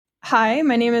Hi,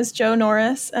 my name is Joe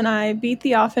Norris, and I beat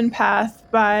the often path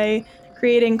by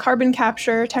creating carbon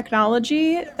capture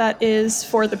technology that is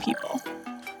for the people.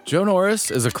 Joe Norris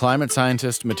is a climate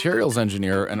scientist, materials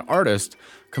engineer, and artist,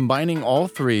 combining all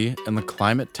three in the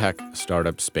climate tech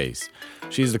startup space.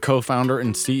 She's the co-founder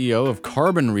and CEO of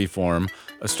Carbon Reform,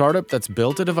 a startup that's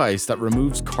built a device that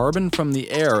removes carbon from the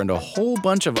air and a whole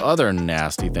bunch of other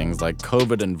nasty things like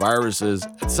COVID and viruses,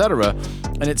 etc.,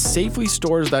 and it safely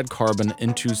stores that carbon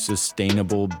into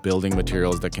sustainable building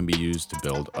materials that can be used to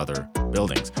build other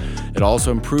buildings. It also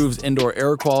improves indoor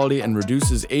air quality and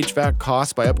reduces HVAC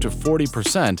costs by up to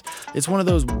 40%. It's one of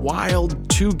those wild,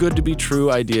 too good to be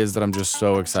true ideas that I'm just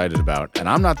so excited about. And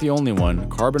I'm not the only one.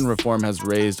 Carbon Reform has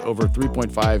raised over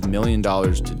 $3.5 million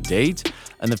to date,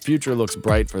 and the future looks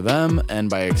bright for them and,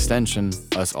 by extension,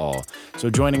 us all. So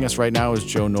joining us right now is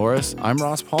Joe Norris. I'm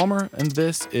Ross Palmer, and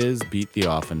this is Beat the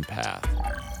Often Path.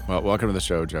 Well, welcome to the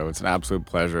show, Joe. It's an absolute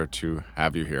pleasure to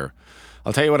have you here.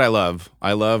 I'll tell you what I love.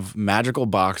 I love magical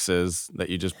boxes that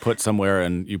you just put somewhere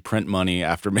and you print money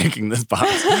after making this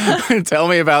box. Tell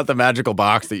me about the magical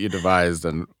box that you devised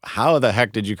and how the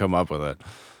heck did you come up with it?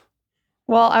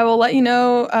 Well, I will let you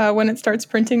know when it starts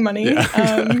printing money.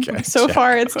 Yeah. Okay, so check.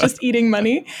 far, it's just eating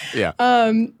money. Yeah.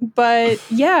 But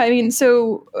yeah, I mean,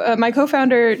 so my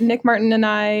co-founder, Nick Martin, and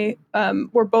I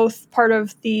were both part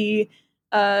of the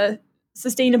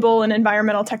sustainable and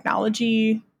environmental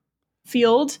technology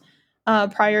field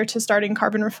prior to starting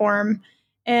Carbon Reform.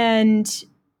 And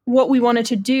what we wanted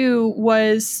to do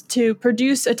was to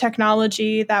produce a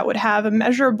technology that would have a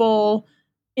measurable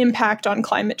impact on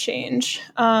climate change.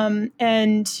 And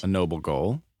A noble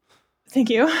goal. thank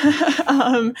you.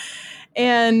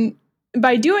 And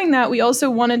by doing that, we also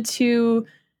wanted to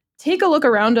take a look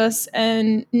around us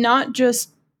and not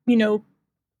just,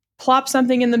 plop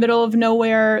something in the middle of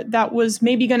nowhere that was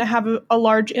maybe going to have a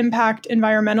large impact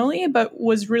environmentally, but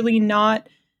was really not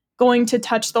going to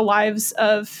touch the lives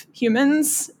of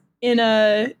humans in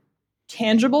a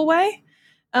tangible way.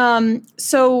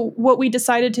 So what we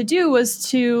decided to do was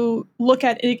to look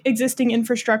at existing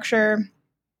infrastructure,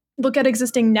 look at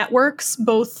existing networks,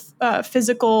 both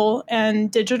physical and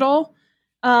digital,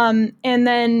 and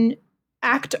then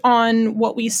act on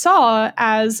what we saw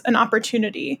as an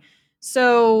opportunity.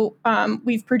 So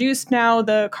we've produced now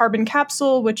the carbon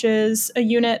capsule, which is a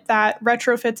unit that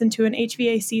retrofits into an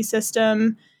HVAC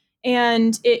system,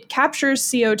 and it captures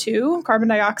CO2, carbon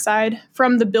dioxide,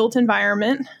 from the built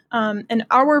environment. And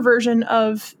our version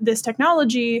of this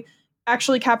technology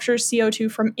actually captures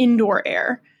CO2 from indoor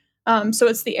air. So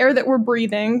it's the air that we're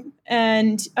breathing,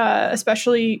 and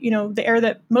especially, the air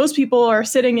that most people are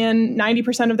sitting in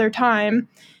 90% of their time.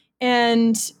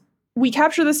 And we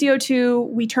capture the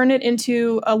CO2, we turn it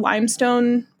into a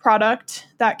limestone product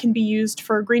that can be used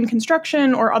for green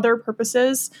construction or other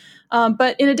purposes.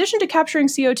 But in addition to capturing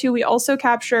CO2, we also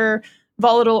capture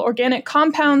volatile organic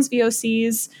compounds,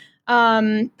 VOCs,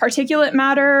 particulate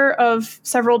matter of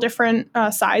several different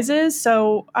sizes.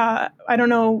 So I don't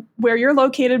know where you're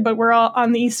located, but we're all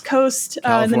on the East Coast,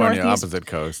 California, in the Northeast. opposite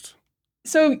coast.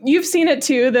 So you've seen it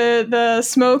too, the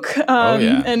smoke,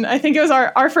 Yeah. And I think it was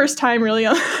our first time really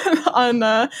on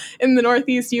in the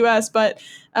Northeast U.S. But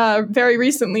very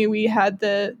recently we had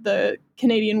the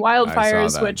Canadian wildfires, I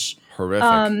saw that. which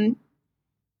Horrific.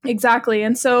 Exactly,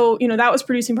 and so that was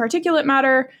producing particulate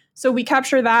matter. So we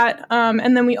capture that,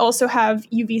 and then we also have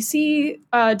UVC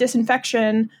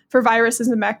disinfection for viruses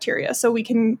and bacteria, so we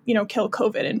can kill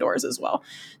COVID indoors as well.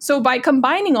 So by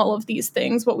combining all of these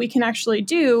things, what we can actually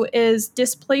do is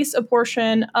displace a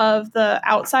portion of the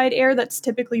outside air that's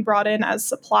typically brought in as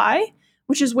supply,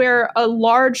 which is where a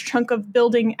large chunk of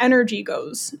building energy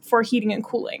goes for heating and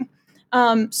cooling.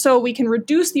 So we can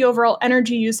reduce the overall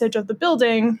energy usage of the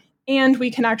building, and we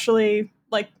can actually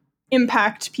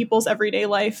impact people's everyday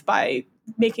life by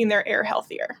making their air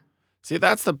healthier. See,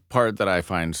 that's the part that I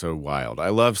find so wild. I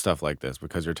love stuff like this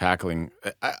because you're tackling...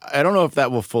 I don't know if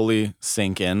that will fully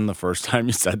sink in the first time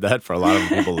you said that for a lot of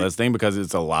people listening because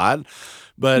it's a lot.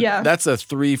 But That's a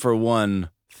 3-for-1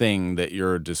 thing that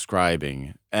you're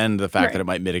describing. And the fact that it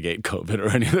might mitigate COVID or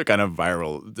any other kind of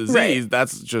viral disease,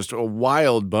 that's just a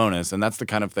wild bonus. And that's the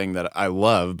kind of thing that I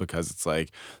love because it's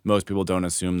like most people don't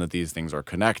assume that these things are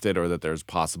connected or that there's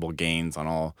possible gains on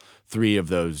all three of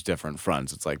those different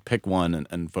fronts. It's like pick one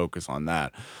and focus on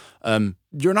that.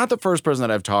 You're not the first person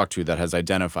that I've talked to that has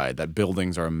identified that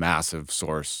buildings are a massive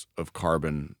source of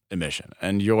carbon emission.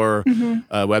 And your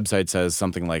website says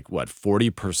something like,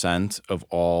 40% of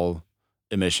all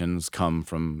emissions come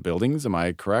from buildings. Am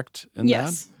I correct in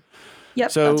that?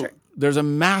 Yep, So that's right. there's a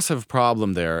massive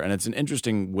problem there, and it's an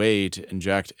interesting way to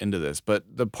inject into this. But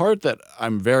the part that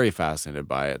I'm very fascinated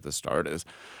by at the start is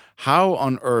how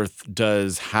on earth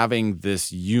does having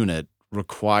this unit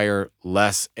require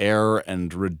less air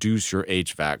and reduce your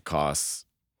HVAC costs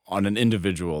on an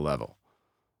individual level?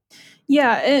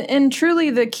 Yeah, and truly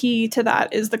the key to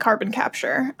that is the carbon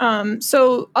capture.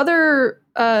 So other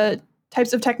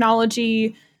types of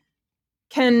technology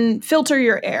can filter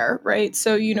your air, right?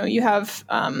 So, you have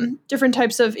different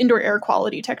types of indoor air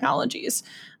quality technologies,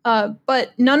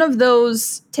 but none of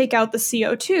those take out the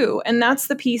CO2. And that's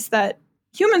the piece that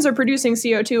humans are producing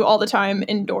CO2 all the time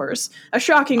indoors, a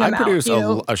shocking I amount. produce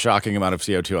a shocking amount of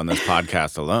CO2 on this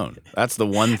podcast alone. That's the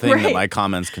one thing that Right. my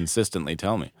comments consistently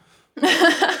tell me.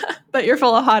 But you're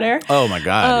full of hot air. Oh my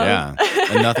God, yeah.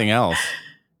 And nothing else.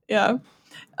 Yeah.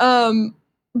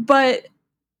 But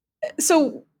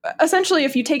so essentially,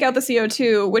 if you take out the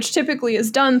CO2, which typically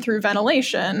is done through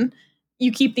ventilation,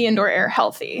 you keep the indoor air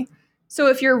healthy. So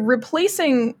if you're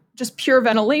replacing just pure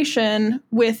ventilation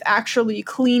with actually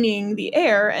cleaning the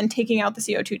air and taking out the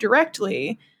CO2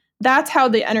 directly, that's how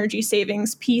the energy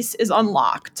savings piece is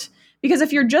unlocked. Because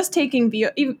if you're just taking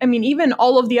even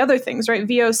all of the other things, right?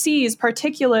 VOCs,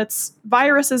 particulates,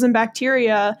 viruses, and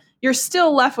bacteria, you're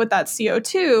still left with that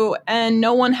CO2, and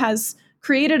no one has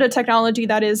created a technology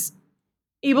that is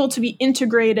able to be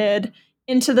integrated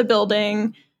into the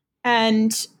building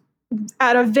and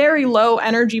at a very low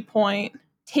energy point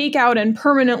take out and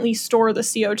permanently store the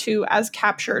CO2 as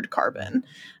captured carbon.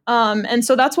 And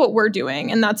so that's what we're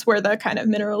doing. And that's where the kind of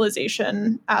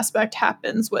mineralization aspect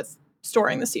happens with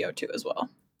storing the CO2 as well.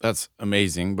 That's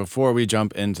amazing. Before we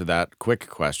jump into that, quick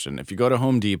question. If you go to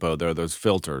Home Depot, there are those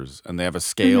filters, and they have a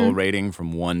scale rating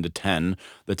from 1 to 10.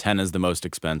 The 10 is the most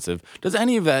expensive. Does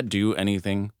any of that do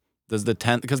anything? Does the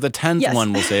 10th, because the 10th Yes.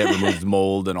 one will say it removes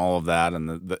mold and all of that, and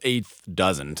the 8th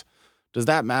doesn't. Does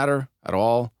that matter at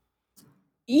all?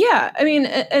 Yeah, I mean,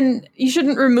 and you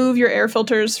shouldn't remove your air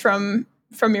filters from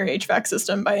your HVAC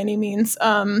system by any means.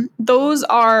 Those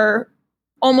are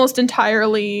almost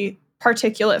entirely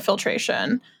particulate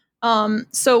filtration.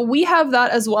 So we have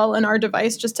that as well in our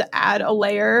device just to add a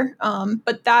layer.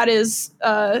 But that is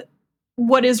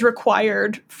what is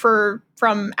required from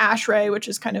ASHRAE, which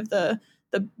is kind of the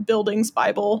building's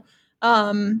Bible,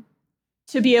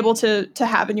 to be able to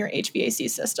have in your HVAC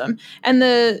system. And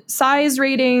the size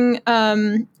rating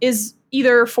is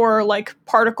either for like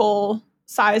particle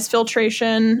size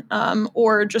filtration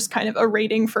or just kind of a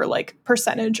rating for like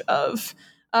percentage of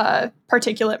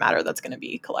particulate matter that's going to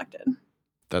be collected.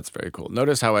 That's very cool.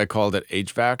 Notice how I called it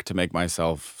HVAC to make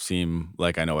myself seem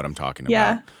like I know what I'm talking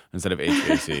Yeah. about instead of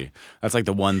HVAC. That's like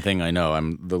the one thing I know.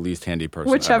 I'm the least handy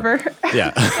person. Whichever. Ever.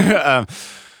 Yeah.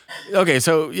 Okay,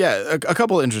 so yeah, a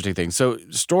couple interesting things. So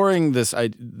storing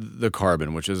the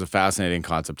carbon, which is a fascinating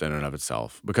concept in and of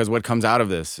itself, because what comes out of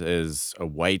this is a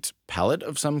white pellet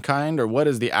of some kind, or what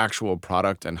is the actual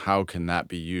product, and how can that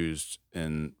be used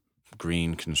in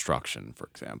green construction, for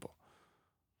example?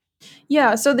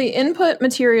 Yeah, so the input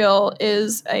material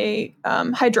is a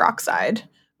hydroxide,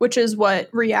 which is what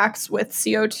reacts with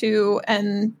CO2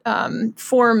 and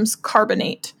forms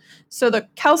carbonate. So the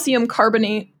calcium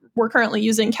carbonate, we're currently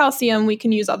using calcium. We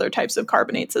can use other types of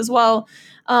carbonates as well.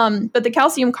 But the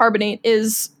calcium carbonate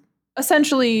is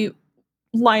essentially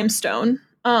limestone.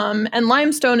 And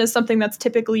limestone is something that's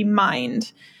typically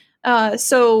mined.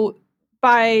 So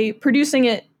by producing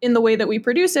it in the way that we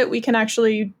produce it, we can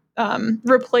actually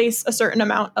replace a certain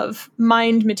amount of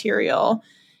mined material.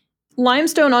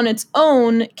 Limestone on its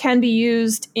own can be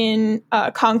used in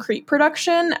concrete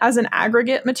production as an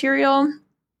aggregate material.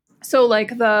 So,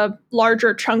 like the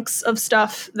larger chunks of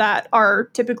stuff that are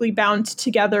typically bound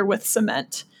together with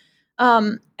cement.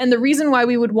 And the reason why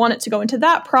we would want it to go into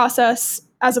that process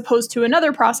as opposed to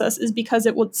another process is because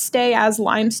it would stay as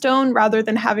limestone rather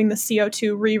than having the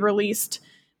CO2 re-released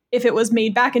if it was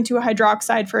made back into a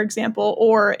hydroxide, for example,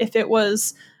 or if it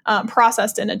was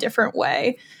processed in a different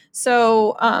way.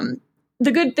 So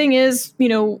the good thing is,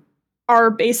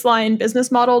 our baseline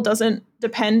business model doesn't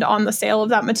depend on the sale of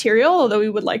that material, although we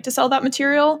would like to sell that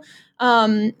material.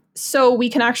 So we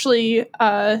can actually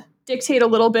dictate a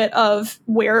little bit of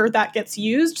where that gets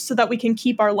used so that we can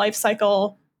keep our life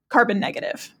cycle carbon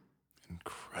negative.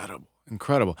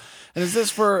 Incredible. And is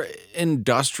this for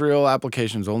industrial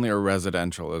applications only or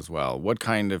residential as well? What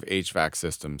kind of HVAC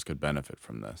systems could benefit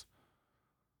from this?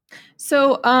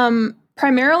 So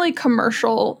primarily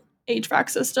commercial HVAC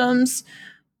systems.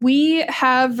 We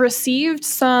have received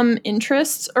some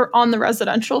interest on the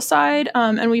residential side,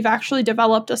 and we've actually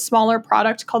developed a smaller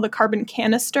product called the carbon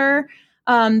canister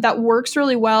that works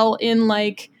really well in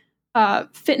like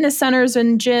fitness centers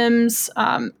and gyms,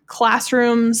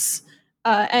 classrooms,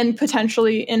 and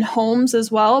potentially in homes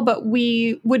as well. But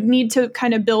we would need to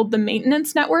kind of build the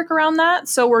maintenance network around that.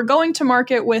 So we're going to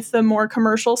market with the more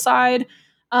commercial side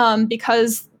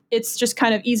because it's just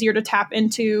kind of easier to tap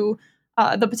into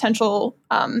the potential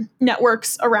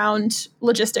networks around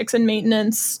logistics and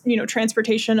maintenance,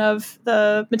 transportation of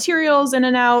the materials in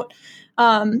and out.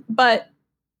 But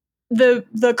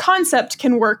the concept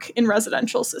can work in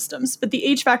residential systems, but the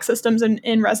HVAC systems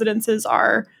in residences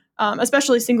are,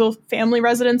 especially single family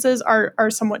residences, are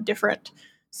somewhat different.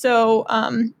 So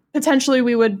potentially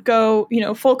we would go,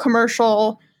 full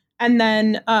commercial, and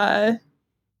then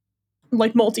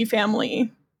like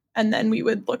multifamily, and then we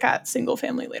would look at single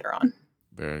family later on.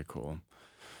 Very cool.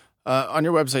 On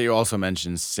your website, you also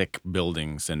mentioned sick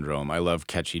building syndrome. I love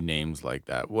catchy names like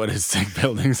that. What is sick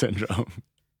building syndrome?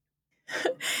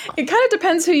 It kind of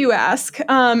depends who you ask,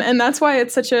 and that's why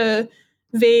it's such a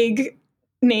vague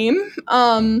name.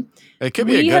 It could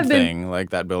be a good thing, like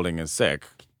that building is sick.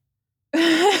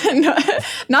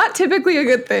 Not typically a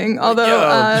good thing,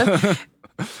 although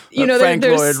Frank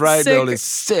there's Lloyd Wright sick, building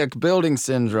sick building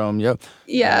syndrome. Yep.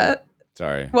 Yeah.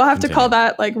 Sorry. We'll have to call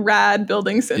that like rad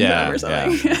building syndrome or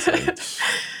something.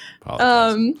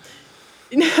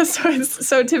 Yeah.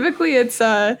 So typically it's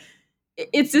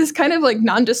this kind of like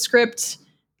nondescript.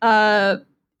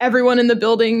 Everyone in the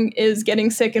building is getting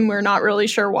sick and we're not really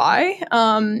sure why.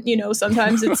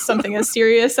 Sometimes it's something as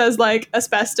serious as like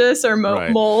asbestos or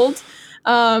mold,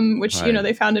 which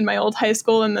they found in my old high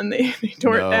school, and then they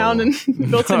tore it down and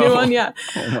built a new one. Yeah.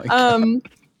 Oh my God.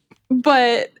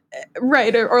 But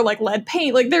right, or like lead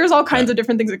paint. Like there's all kinds of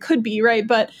different things it could be, right?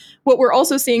 But what we're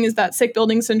also seeing is that sick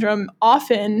building syndrome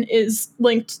often is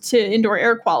linked to indoor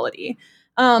air quality.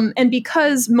 And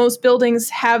because most buildings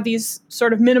have these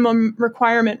sort of minimum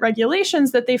requirement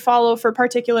regulations that they follow for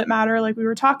particulate matter, like we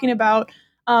were talking about,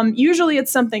 usually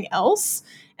it's something else.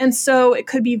 And so it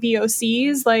could be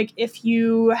VOCs, like if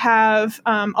you have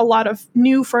a lot of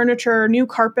new furniture, new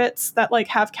carpets that like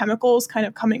have chemicals kind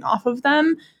of coming off of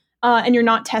them, and you're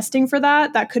not testing for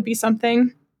that, that could be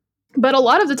something. But a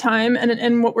lot of the time,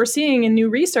 and what we're seeing in new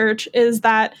research is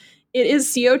that it is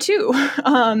CO2.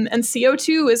 And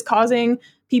CO2 is causing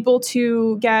people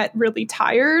to get really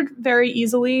tired very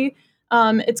easily.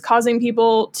 It's causing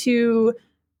people to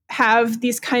have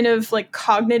these kind of like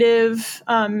cognitive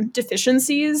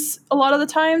deficiencies a lot of the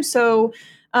time. So,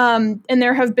 and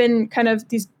there have been kind of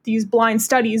these blind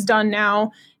studies done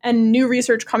now and new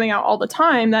research coming out all the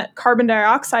time that carbon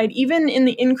dioxide, even in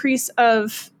the increase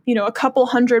of, a couple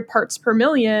hundred parts per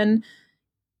million,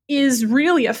 is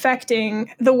really affecting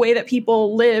the way that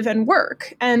people live and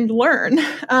work and learn.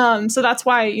 So that's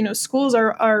why, schools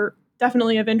are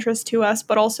definitely of interest to us,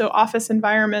 but also office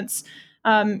environments.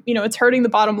 It's hurting the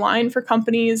bottom line for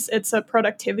companies. It's a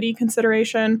productivity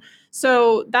consideration.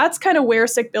 So that's kind of where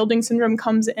sick building syndrome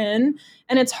comes in.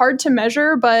 And it's hard to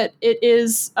measure, but it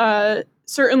is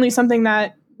certainly something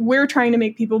that we're trying to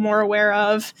make people more aware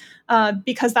of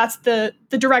because that's the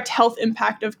direct health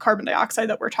impact of carbon dioxide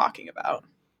that we're talking about.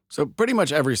 So pretty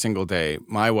much every single day,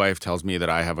 my wife tells me that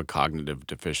I have a cognitive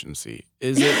deficiency.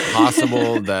 Is it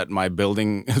possible that my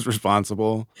building is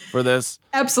responsible for this?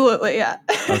 Absolutely, yeah.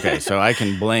 Okay, so I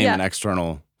can blame an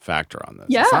external factor on this.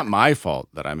 Yeah. It's not my fault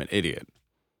that I'm an idiot.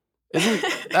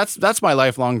 That's my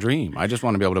lifelong dream. I just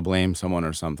want to be able to blame someone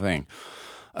or something.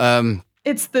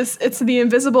 It's the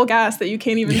invisible gas that you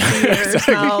can't even see or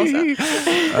smell.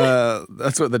 So.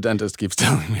 That's what the dentist keeps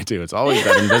telling me too. It's always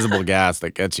that invisible gas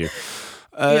that gets you.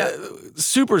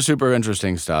 Super, super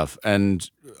interesting stuff. And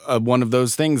one of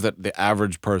those things that the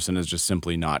average person is just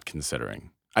simply not considering,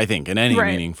 I think, in any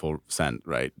meaningful sense,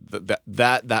 right?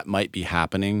 That might be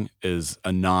happening is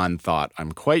a non-thought,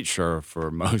 I'm quite sure,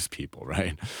 for most people,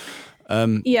 right?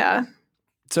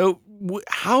 So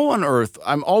how on earth,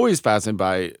 I'm always fascinated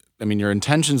by, your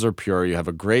intentions are pure. You have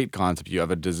a great concept. You have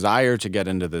a desire to get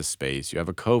into this space. You have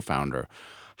a co-founder.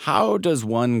 How does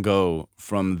one go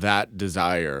from that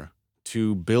desire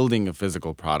to building a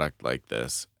physical product like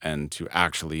this and to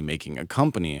actually making a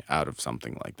company out of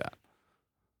something like that?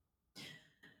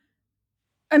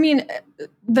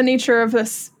 The nature of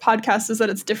this podcast is that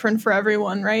it's different for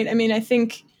everyone, right? I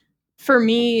think for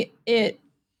me, it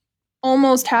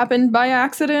almost happened by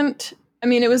accident.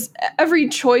 It was, every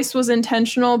choice was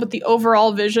intentional, but the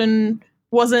overall vision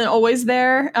wasn't always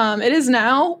there. It is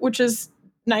now, which is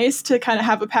nice to kind of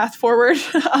have a path forward.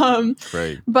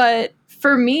 Right. But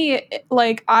for me,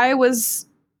 like, I was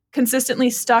consistently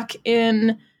stuck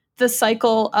in the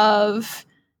cycle of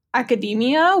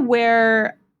academia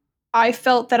where I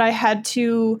felt that I had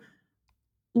to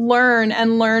learn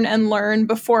and learn and learn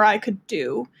before I could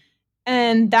do.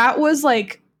 And that was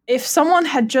like, if someone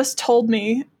had just told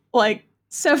me like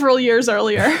several years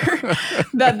earlier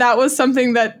that was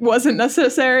something that wasn't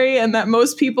necessary, and that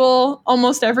most people,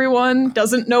 almost everyone,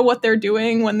 doesn't know what they're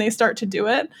doing when they start to do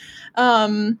it.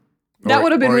 That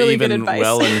would have been really good advice.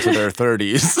 Well into their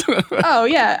 30s. Oh,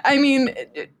 yeah. I mean,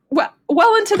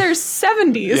 well into their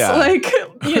 70s. Yeah. Like,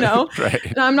 you know,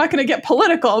 Right. I'm not going to get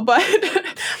political, but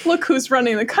look who's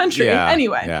running the country. Yeah.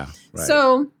 Anyway. Yeah. Right.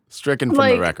 So stricken from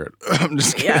the record. I'm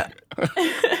just kidding. Yeah.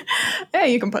 Yeah,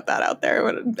 you can put that out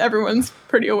there. Everyone's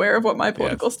pretty aware of what my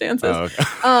political stance is.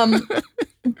 Oh, okay.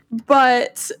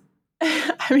 But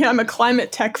I mean, I'm a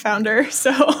climate tech founder,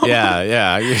 so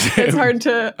yeah. It's hard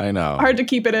to hard to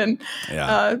keep it in.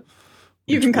 Yeah.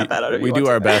 You can cut that out if you we want do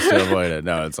to. our best to avoid it.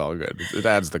 No, it's all good. It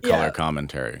adds the color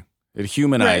commentary. It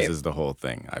humanizes the whole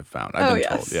thing, I've found. I've been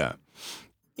told. Yeah.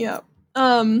 Yeah.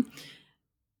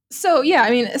 So yeah,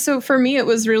 I mean, so for me it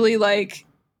was really like,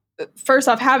 first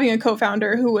off, having a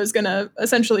co-founder who was going to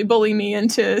essentially bully me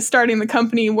into starting the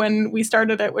company when we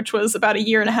started it, which was about a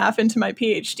year and a half into my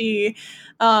PhD.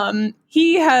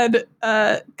 He had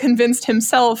convinced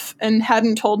himself and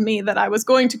hadn't told me that I was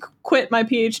going to quit my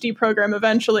PhD program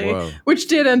eventually, which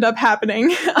did end up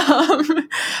happening.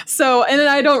 So, and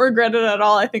I don't regret it at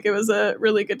all. I think it was a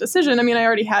really good decision. I mean, I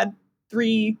already had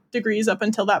 3 degrees up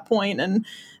until that point, and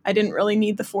I didn't really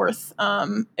need the 4th.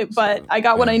 But I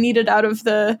got what I needed out of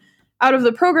the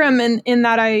program, and in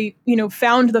that I,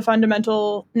 found the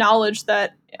fundamental knowledge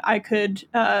that I could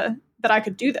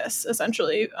do this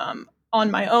essentially on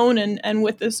my own and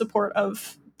with the support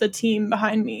of the team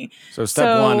behind me. So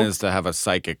step 1 is to have a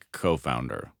psychic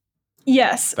co-founder.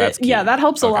 Yes. That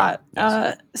helps a lot.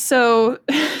 Yes.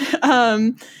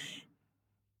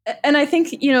 And I think,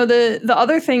 the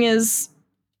other thing is,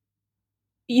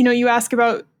 you ask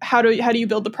about how do you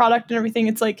build the product and everything.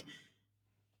 It's like,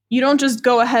 you don't just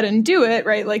go ahead and do it,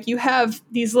 right? Like, you have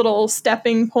these little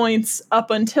stepping points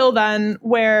up until then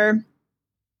where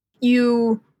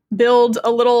you build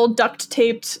a little duct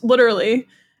taped, literally,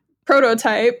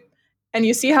 prototype, and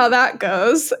you see how that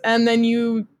goes. And then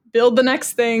you build the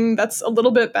next thing that's a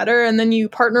little bit better. And then you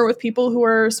partner with people who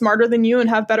are smarter than you and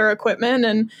have better equipment.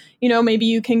 And, maybe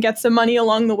you can get some money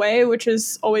along the way, which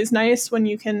is always nice when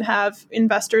you can have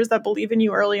investors that believe in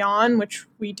you early on, which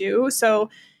we do. So,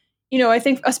 I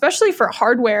think especially for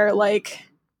hardware, like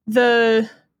the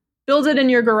build it in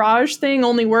your garage thing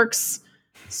only works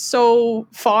so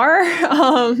far.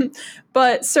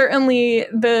 But certainly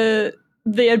the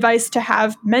advice to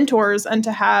have mentors and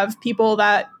to have people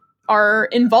that are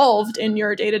involved in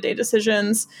your day-to-day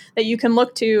decisions that you can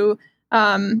look to,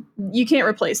 you can't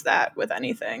replace that with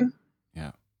anything.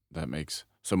 Yeah, that makes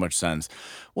so much sense.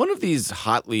 One of these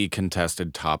hotly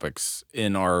contested topics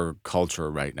in our culture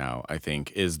right now, I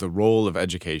think, is the role of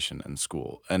education in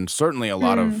school. And certainly a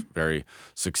lot of very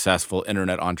successful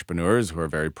internet entrepreneurs who are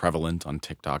very prevalent on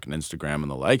TikTok and Instagram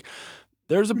and the like.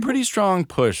 There's a pretty strong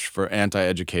push for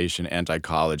anti-education,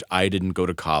 anti-college. I didn't go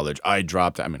to college. I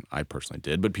dropped. I mean, I personally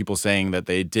did, but people saying that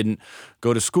they didn't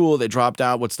go to school, they dropped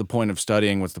out. What's the point of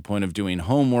studying? What's the point of doing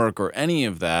homework or any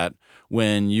of that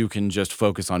when you can just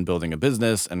focus on building a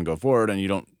business and go forward and you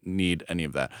don't need any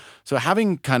of that? So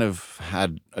having kind of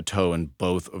had a toe in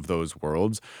both of those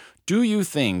worlds, do you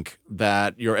think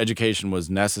that your education was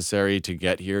necessary to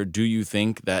get here? Do you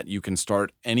think that you can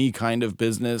start any kind of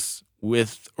business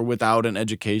with or without an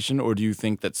education? Or do you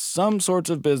think that some sorts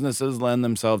of businesses lend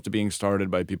themselves to being started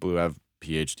by people who have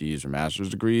PhDs or master's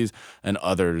degrees and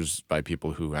others by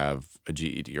people who have a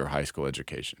GED or high school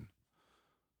education?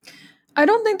 I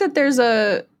don't think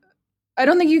that I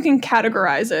don't think you can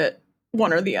categorize it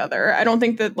one or the other. I don't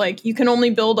think that like you can only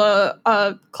build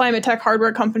a climate tech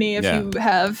hardware company if you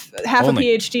have half a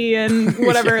PhD and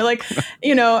whatever. Like,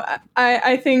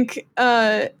 I think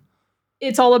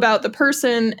it's all about the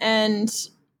person and,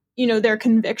 their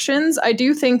convictions. I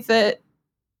do think that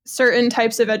certain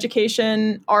types of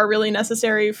education are really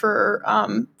necessary for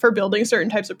building certain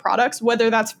types of products, whether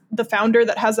that's the founder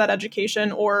that has that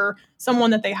education or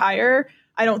someone that they hire.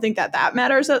 I don't think that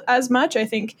matters as much. I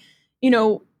think,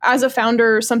 as a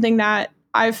founder, something that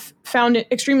I've found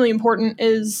extremely important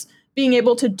is being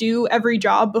able to do every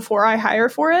job before I hire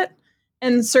for it.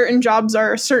 And certain jobs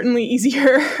are certainly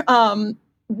easier,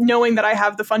 knowing that I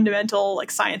have the fundamental like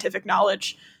scientific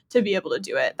knowledge to be able to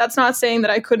do it. That's not saying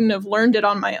that I couldn't have learned it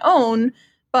on my own,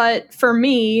 but for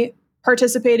me,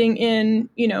 participating in,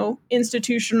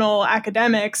 institutional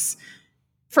academics,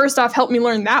 first off, helped me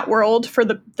learn that world for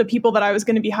the people that I was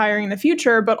going to be hiring in the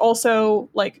future, but also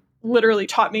like literally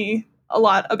taught me a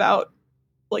lot about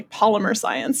like polymer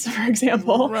science, for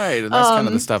example. Right. And that's kind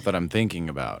of the stuff that I'm thinking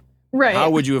about. Right. How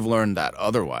would you have learned that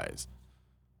otherwise?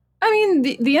 I mean,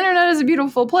 the internet is a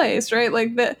beautiful place, right?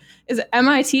 Like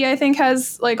MIT, I think,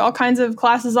 has like all kinds of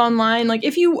classes online. Like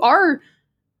if you are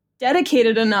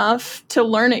dedicated enough to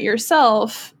learn it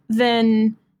yourself,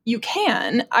 then you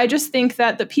can. I just think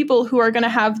that the people who are going to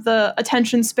have the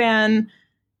attention span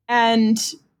and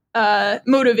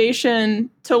motivation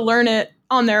to learn it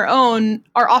on their own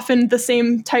are often the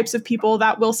same types of people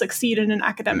that will succeed in an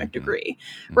academic degree,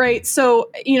 right?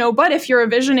 So, but if you're a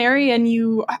visionary and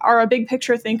you are a big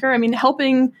picture thinker, I mean,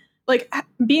 helping, like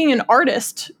being an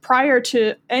artist prior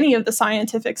to any of the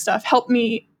scientific stuff helped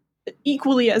me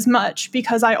equally as much,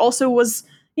 because I also was,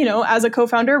 as a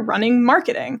co-founder, running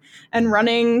marketing and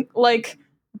running like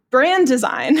brand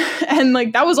design. And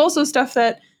like that was also stuff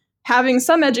that, having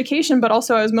some education, but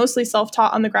also I was mostly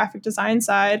self-taught on the graphic design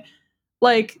side,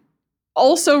 like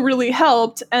also really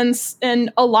helped.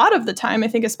 And a lot of the time, I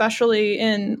think, especially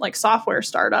in like software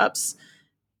startups,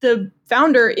 the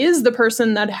founder is the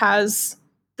person that has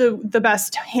the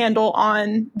best handle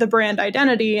on the brand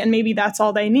identity, and maybe that's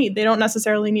all they need. They don't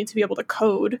necessarily need to be able to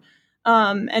code.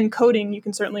 And coding you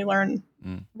can certainly learn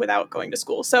without going to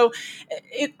school. So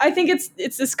I think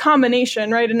it's this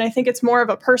combination, right? And I think it's more of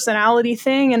a personality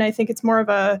thing, and I think it's more of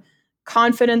a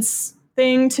confidence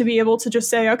thing to be able to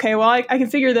just say, okay, well, I can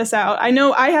figure this out. I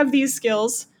know I have these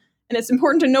skills, and it's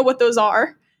important to know what those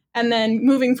are. And then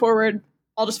moving forward,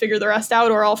 I'll just figure the rest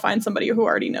out, or I'll find somebody who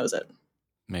already knows it.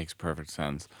 Makes perfect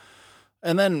sense.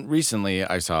 And then recently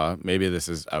I saw, maybe this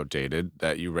is outdated,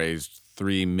 that you raised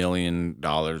 $3 million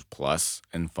plus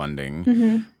in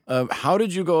funding. How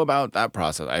did you go about that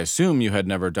process? I assume you had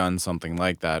never done something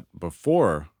like that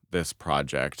before this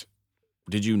project.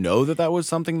 Did you know that that was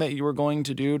something that you were going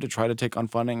to do to try to take on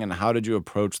funding? And how did you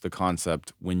approach the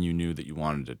concept when you knew that you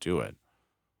wanted to do it?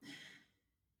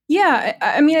 Yeah,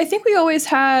 I mean, I think we always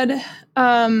had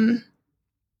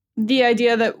the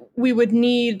idea that we would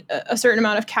need a certain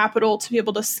amount of capital to be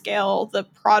able to scale the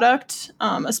product,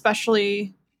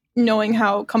 especially knowing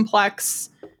how complex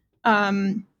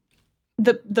the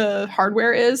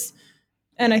hardware is.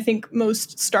 And I think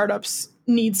most startups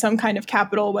need some kind of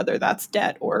capital, whether that's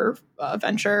debt or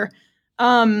venture.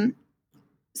 So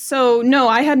no,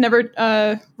 I had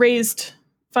never raised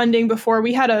funding before.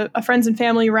 We had a friends and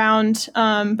family round,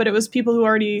 but it was people who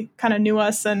already kind of knew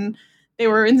us, and they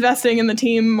were investing in the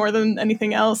team more than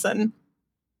anything else. And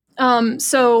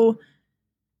so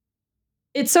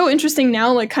it's so interesting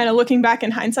now, like kind of looking back in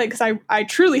hindsight, because I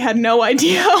truly had no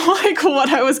idea like what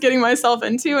I was getting myself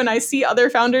into. And I see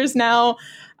other founders now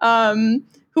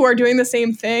who are doing the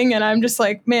same thing. And I'm just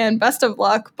like, man, best of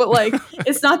luck. But like,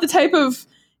 it's not the type of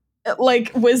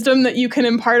like wisdom that you can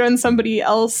impart on somebody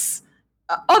else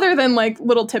other than like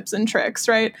little tips and tricks,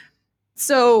 right?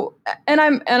 So, and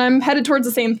I'm headed towards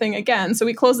the same thing again. So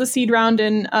we closed the seed round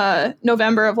in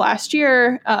November of last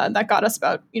year. That got us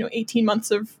about 18 months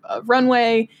of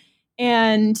runway,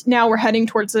 and now we're heading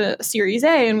towards a Series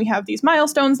A, and we have these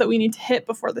milestones that we need to hit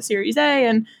before the Series A.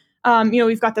 And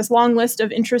we've got this long list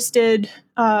of interested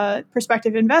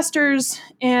prospective investors,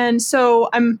 and so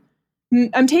I'm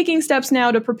taking steps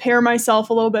now to prepare myself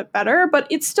a little bit better. But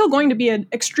it's still going to be an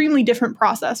extremely different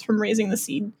process from raising the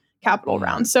seed capital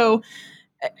round. So,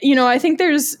 I think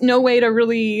there's no way to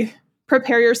really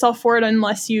prepare yourself for it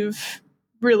unless you've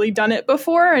really done it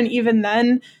before. And even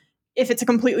then, if it's a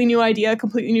completely new idea,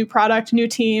 completely new product, new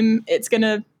team, it's going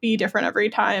to be different every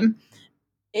time.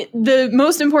 The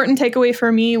most important takeaway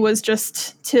for me was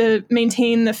just to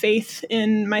maintain the faith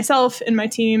in myself, in my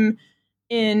team,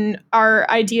 in our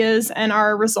ideas and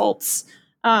our results,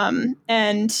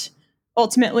 and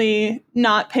ultimately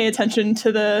not pay attention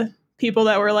to the people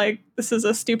that were like, this is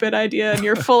a stupid idea and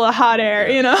you're full of hot air,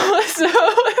 so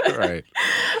Right.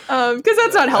 Because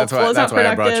that's not helpful. That's why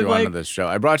I brought you like, onto this show.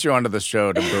 I brought you onto this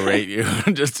show to berate you,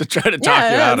 just to try to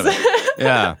talk you out of it.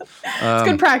 Yeah. It's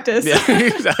good practice. Yeah,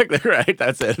 exactly right.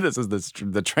 That's it. This is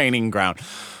the training ground.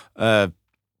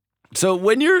 So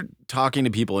when you're talking to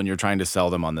people and you're trying to sell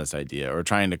them on this idea or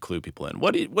trying to clue people in,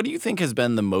 what do you think has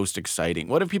been the most exciting?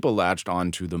 What have people latched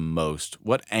on to the most?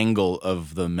 What angle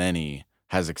of the many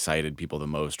has excited people the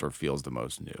most or feels the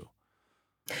most new?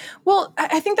 Well,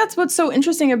 I think that's what's so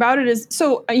interesting about it is,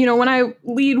 so, when I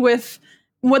lead with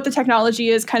what the technology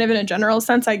is kind of in a general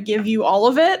sense, I give you all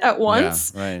of it at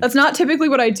once. Yeah, right. That's not typically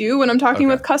what I do when I'm talking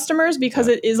with customers, because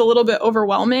it is a little bit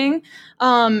overwhelming.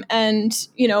 And,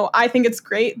 I think it's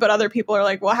great, but other people are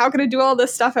like, well, how can I do all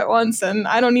this stuff at once? And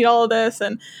I don't need all of this.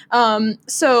 And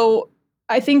so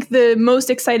I think the most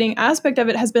exciting aspect of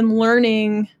it has been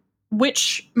learning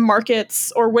which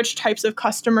markets or which types of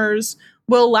customers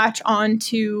will latch on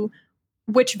to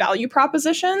which value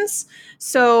propositions.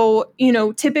 So,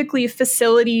 typically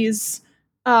facilities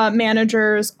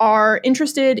managers are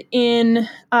interested in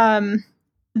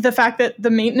the fact that the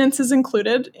maintenance is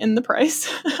included in the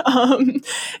price,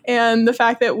 and the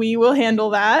fact that we will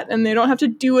handle that and they don't have to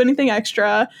do anything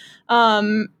extra.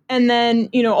 And then,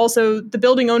 also the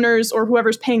building owners or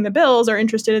whoever's paying the bills are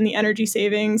interested in the energy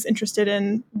savings, interested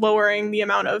in lowering the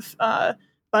amount of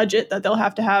budget that they'll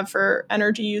have to have for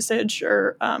energy usage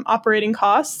or operating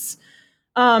costs.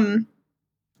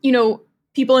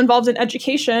 People involved in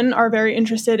education are very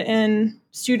interested in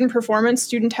student performance,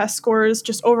 student test scores,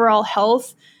 just overall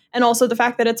health, and also the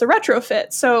fact that it's a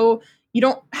retrofit. So you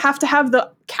don't have to have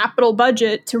the capital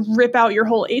budget to rip out your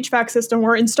whole HVAC system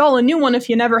or install a new one if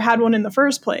you never had one in the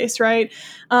first place, right?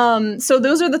 So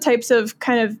those are the types of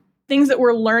kind of things that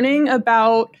we're learning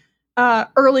about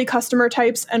early customer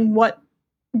types and what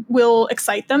will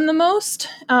excite them the most.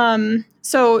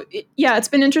 It's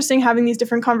been interesting having these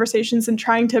different conversations and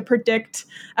trying to predict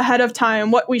ahead of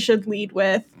time what we should lead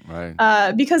with.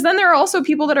 Right. Because then there are also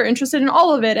people that are interested in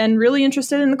all of it and really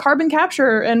interested in the carbon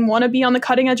capture and want to be on the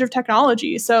cutting edge of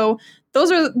technology. So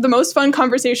those are the most fun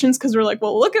conversations because we're like,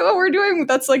 well, look at what we're doing.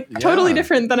 That's totally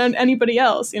different than anybody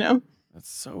else, That's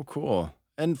so cool.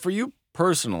 And for you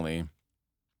personally,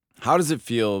 how does it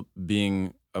feel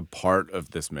being a part of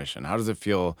this mission? How does it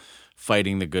feel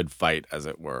fighting the good fight, as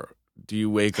it were? Do you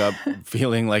wake up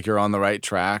feeling like you're on the right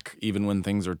track even when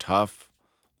things are tough?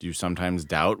 Do you sometimes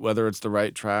doubt whether it's the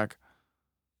right track?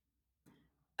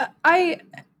 I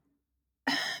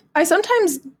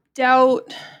sometimes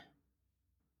doubt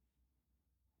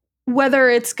whether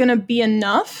it's going to be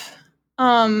enough.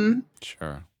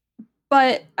 Sure.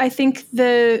 But I think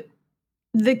the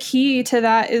key to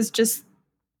that is just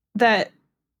that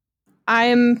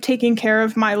I'm taking care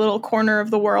of my little corner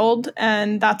of the world,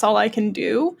 and that's all I can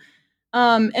do.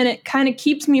 And it kind of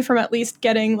keeps me from at least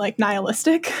getting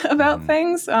nihilistic about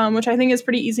things, which I think is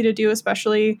pretty easy to do,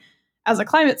 especially as a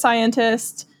climate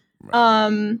scientist,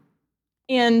 and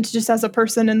just as a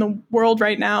person in the world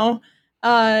right now.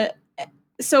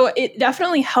 So it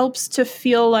definitely helps to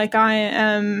feel like I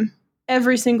am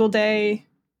every single day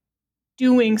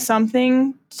doing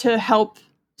something to help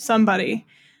somebody.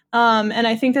 And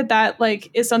I think that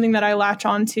is something that I latch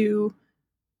onto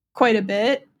quite a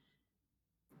bit.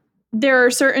 There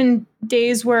are certain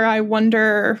days where I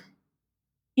wonder,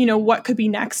 what could be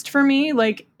next for me?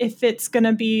 Like if it's going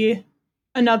to be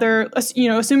another,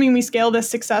 assuming we scale this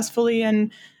successfully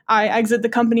and I exit the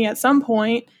company at some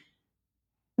point,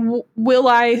 will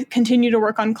I continue to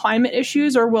work on climate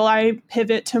issues, or will I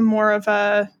pivot to more of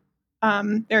a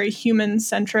very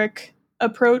human-centric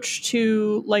approach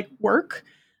to work?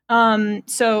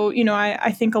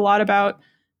 I think a lot about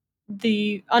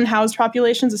the unhoused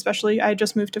populations, especially I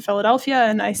just moved to Philadelphia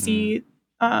and I see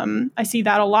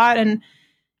that a lot. And,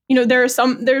 there are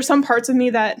some parts of me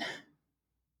that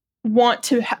want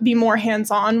to be more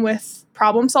hands-on with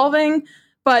problem solving,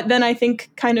 but then I think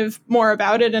kind of more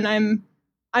about it, and I'm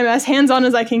as hands-on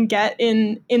as I can get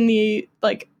in the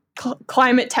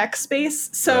climate tech space.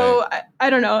 So right. I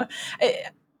don't know.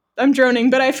 I'm droning,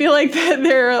 but I feel like that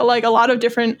there are a lot of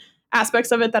different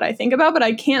aspects of it that I think about, but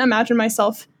I can't imagine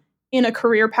myself in a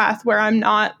career path where I'm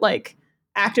not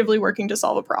actively working to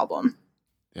solve a problem.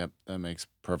 Yep, that makes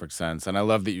perfect sense. And I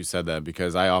love that you said that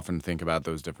because I often think about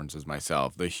those differences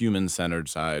myself, the human-centered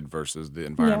side versus the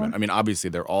environment. Yeah. I mean, obviously,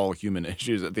 they're all human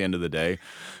issues at the end of the day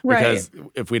because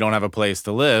if we don't have a place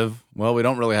to live, well, we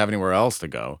don't really have anywhere else to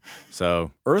go.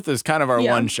 So Earth is kind of our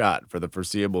one shot for the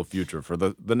foreseeable future, for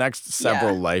the next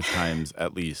several lifetimes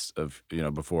at least of,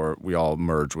 before we all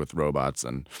merge with robots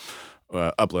and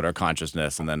upload our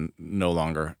consciousness, and then no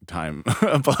longer time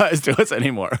applies to us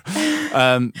anymore.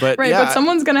 But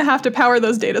someone's going to have to power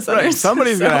those data centers. Right,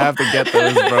 somebody's going to have to get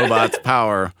those robots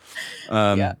power.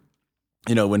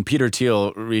 When Peter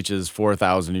Thiel reaches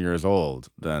 4,000 years old,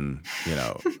 then,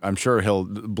 I'm sure he'll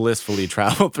blissfully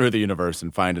travel through the universe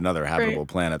and find another habitable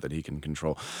planet that he can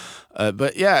control.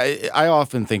 I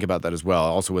often think about that as well,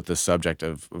 also with the subject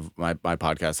of my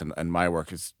podcast and my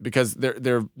work, is because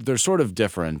they're sort of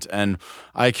different. And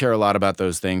I care a lot about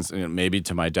those things, maybe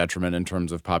to my detriment in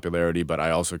terms of popularity, but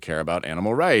I also care about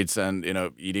animal rights and,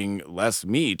 eating less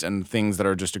meat and things that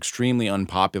are just extremely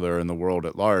unpopular in the world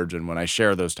at large. And when I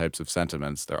share those types of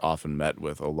sentiments, they're often met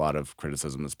with a lot of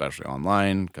criticism, especially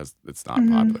online, because it's not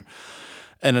popular.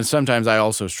 And then sometimes I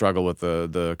also struggle with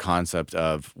the concept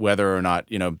of whether or not,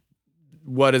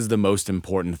 what is the most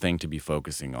important thing to be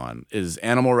focusing on? Is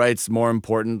animal rights more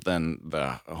important than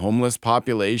the homeless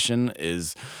population?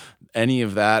 Is any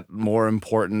of that more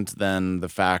important than the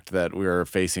fact that we're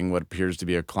facing what appears to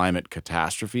be a climate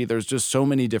catastrophe. There's just so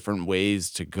many different ways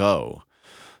to go.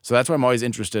 So that's why I'm always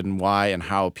interested in why and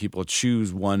how people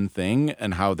choose one thing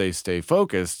and how they stay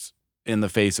focused in the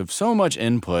face of so much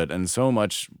input and so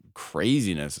much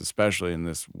craziness, especially in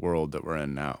this world that we're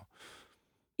in now.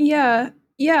 Yeah.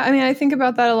 Yeah. I mean, I think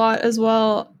about that a lot as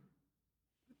well.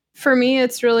 For me,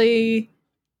 it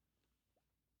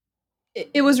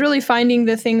was really finding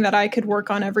the thing that I could work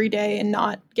on every day and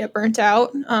not get burnt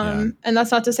out. And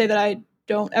that's not to say that I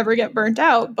don't ever get burnt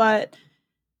out, but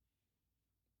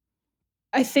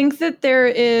I think that there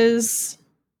is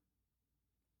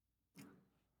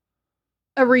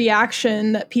a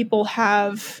reaction that people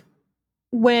have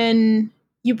when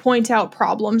you point out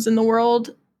problems in the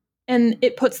world, and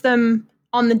it puts them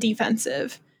on the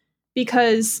defensive.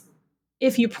 Because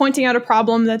if you're pointing out a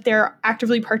problem that they're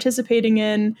actively participating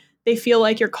in, they feel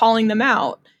like you're calling them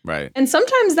out. Right. And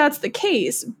sometimes that's the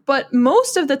case, but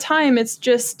most of the time it's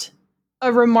just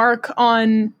a remark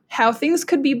on how things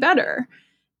could be better.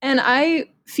 And I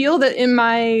feel that in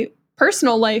my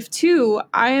personal life too,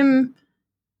 I'm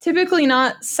typically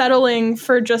not settling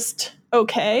for just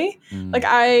okay. Like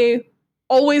I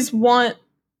always want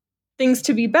things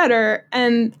to be better,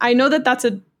 and I know that that's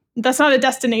not a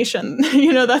destination.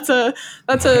 That's a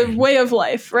way of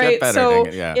life, right? Better, so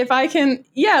yeah. if I can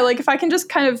if I can just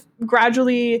kind of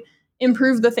gradually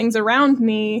improve the things around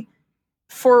me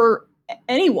for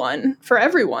everyone,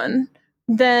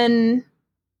 then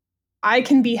I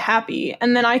can be happy,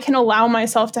 and then I can allow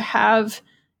myself to have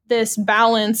this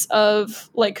balance of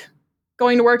like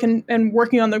going to work and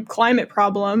working on the climate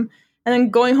problem, and then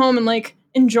going home and like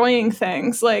enjoying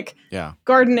things like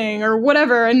gardening or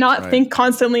whatever, and not think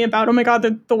constantly about, oh my God,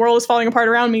 the world is falling apart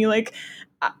around me. Like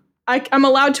I'm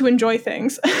allowed to enjoy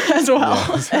things as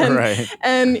well.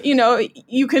 And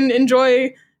you can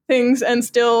enjoy things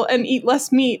and eat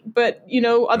less meat, but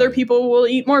other people will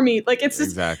eat more meat. Like it's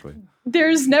just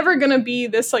there's never going to be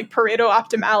this like Pareto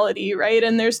optimality, right?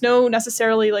 And there's no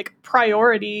necessarily like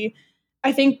priority.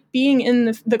 I think being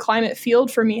in the climate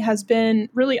field for me has been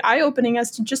really eye-opening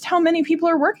as to just how many people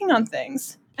are working on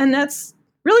things. And that's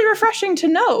really refreshing to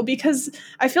know, because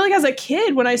I feel like as a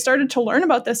kid, when I started to learn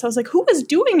about this, I was like, who was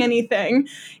doing anything?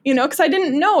 Because I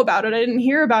didn't know about it. I didn't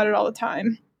hear about it all the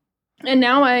time. And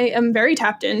now I am very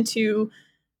tapped into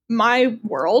my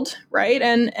world, right?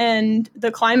 And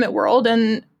the climate world.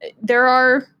 And there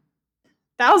are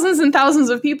thousands and thousands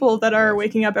of people that are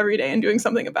waking up every day and doing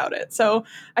something about it. So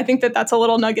I think that that's a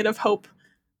little nugget of hope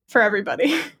for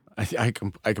everybody. I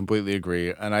completely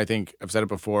agree. And I think I've said it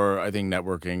before, I think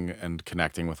networking and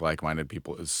connecting with like-minded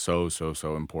people is so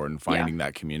important, finding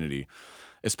that community,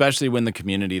 especially when the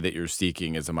community that you're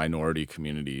seeking is a minority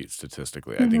community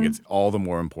statistically. I think it's all the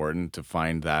more important to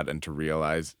find that and to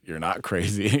realize you're not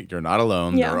crazy. You're not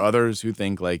alone. There are others who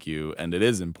think like you. And it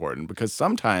is important because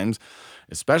sometimes,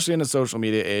 especially in a social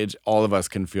media age, all of us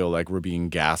can feel like we're being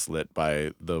gaslit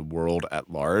by the world at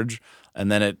large.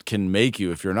 And then it can make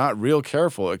you, if you're not real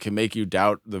careful, it can make you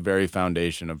doubt the very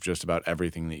foundation of just about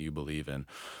everything that you believe in.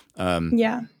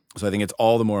 So I think it's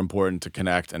all the more important to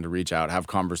connect and to reach out, have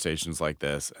conversations like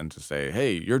this, and to say,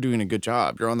 hey, you're doing a good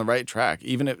job. You're on the right track.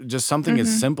 Even if just something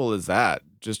as simple as that,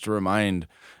 just to remind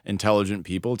intelligent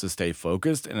people to stay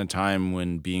focused in a time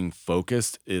when being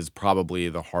focused is probably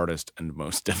the hardest and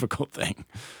most difficult thing.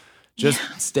 Just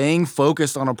staying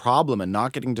focused on a problem and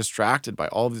not getting distracted by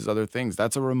all these other things.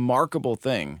 That's a remarkable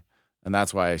thing. And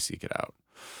that's why I seek it out,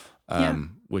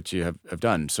 which you have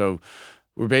done. So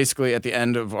we're basically at the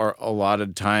end of our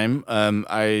allotted time.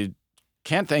 I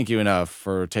can't thank you enough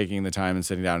for taking the time and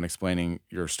sitting down and explaining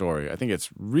your story. I think it's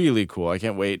really cool. I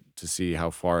can't wait to see how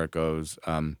far it goes.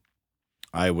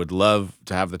 I would love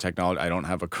to have the technology. I don't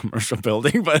have a commercial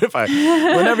building, but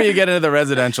whenever you get into the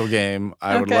residential game,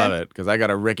 I would love it, because I got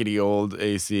a rickety old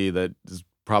AC that is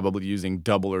probably using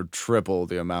double or triple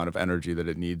the amount of energy that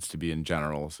it needs to be in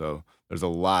general. So there's a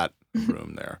lot of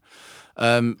room there.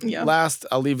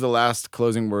 I'll leave the last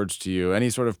closing words to you. Any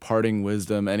sort of parting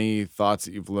wisdom, any thoughts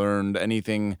that you've learned,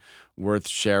 anything worth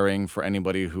sharing for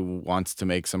anybody who wants to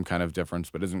make some kind of difference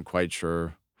but isn't quite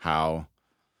sure how?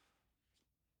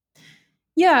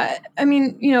 Yeah, I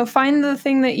mean, find the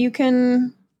thing that you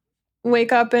can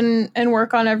wake up and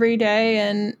work on every day,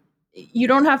 and you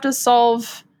don't have to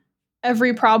solve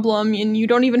every problem, and you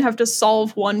don't even have to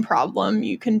solve one problem.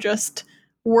 You can just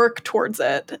work towards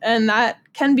it, and that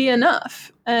can be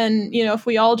enough. And if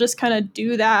we all just kind of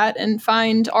do that and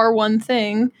find our one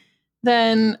thing,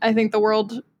 then I think the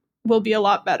world will be a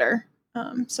lot better.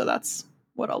 So that's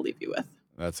what I'll leave you with.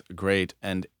 That's great.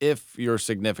 And if your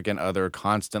significant other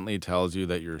constantly tells you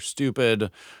that you're stupid,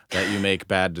 that you make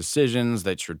bad decisions,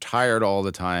 that you're tired all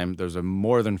the time, there's a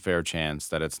more than fair chance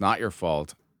that it's not your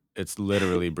fault. It's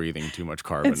literally breathing too much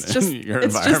carbon in your environment.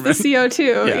 It's just the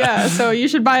CO2. Yeah. So you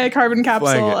should buy a carbon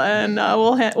capsule and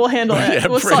we'll handle it. Yeah,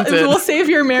 we'll save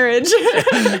your marriage.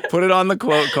 Put it on the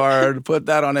quote card. Put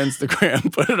that on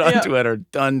Instagram. Put it on Twitter.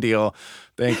 Done deal.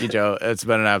 Thank you, Joe. It's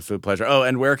been an absolute pleasure. Oh,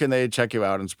 and where can they check you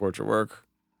out and support your work?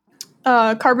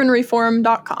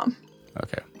 Carbonreform.com.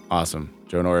 Okay. Awesome.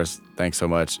 Joe Norris, thanks so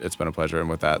much. It's been a pleasure. And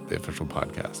with that, the official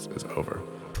podcast is over.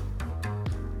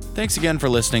 Thanks again for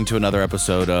listening to another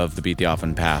episode of the Beat the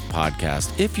Often Path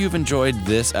podcast. If you've enjoyed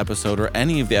this episode or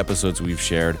any of the episodes we've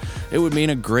shared, it would mean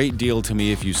a great deal to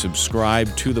me if you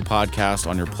subscribe to the podcast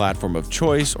on your platform of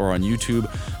choice or on YouTube.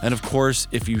 And of course,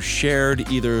 if you shared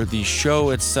either the show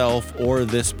itself or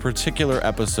this particular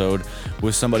episode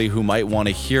with somebody who might want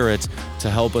to hear it to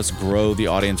help us grow the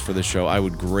audience for the show, I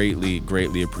would greatly,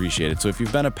 greatly appreciate it. So if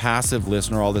you've been a passive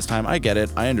listener all this time, I get it.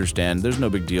 I understand. There's no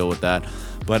big deal with that.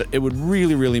 But it would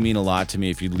really, really mean a lot to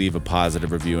me if you'd leave a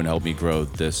positive review and help me grow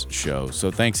this show. So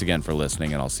thanks again for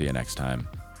listening, and I'll see you next time.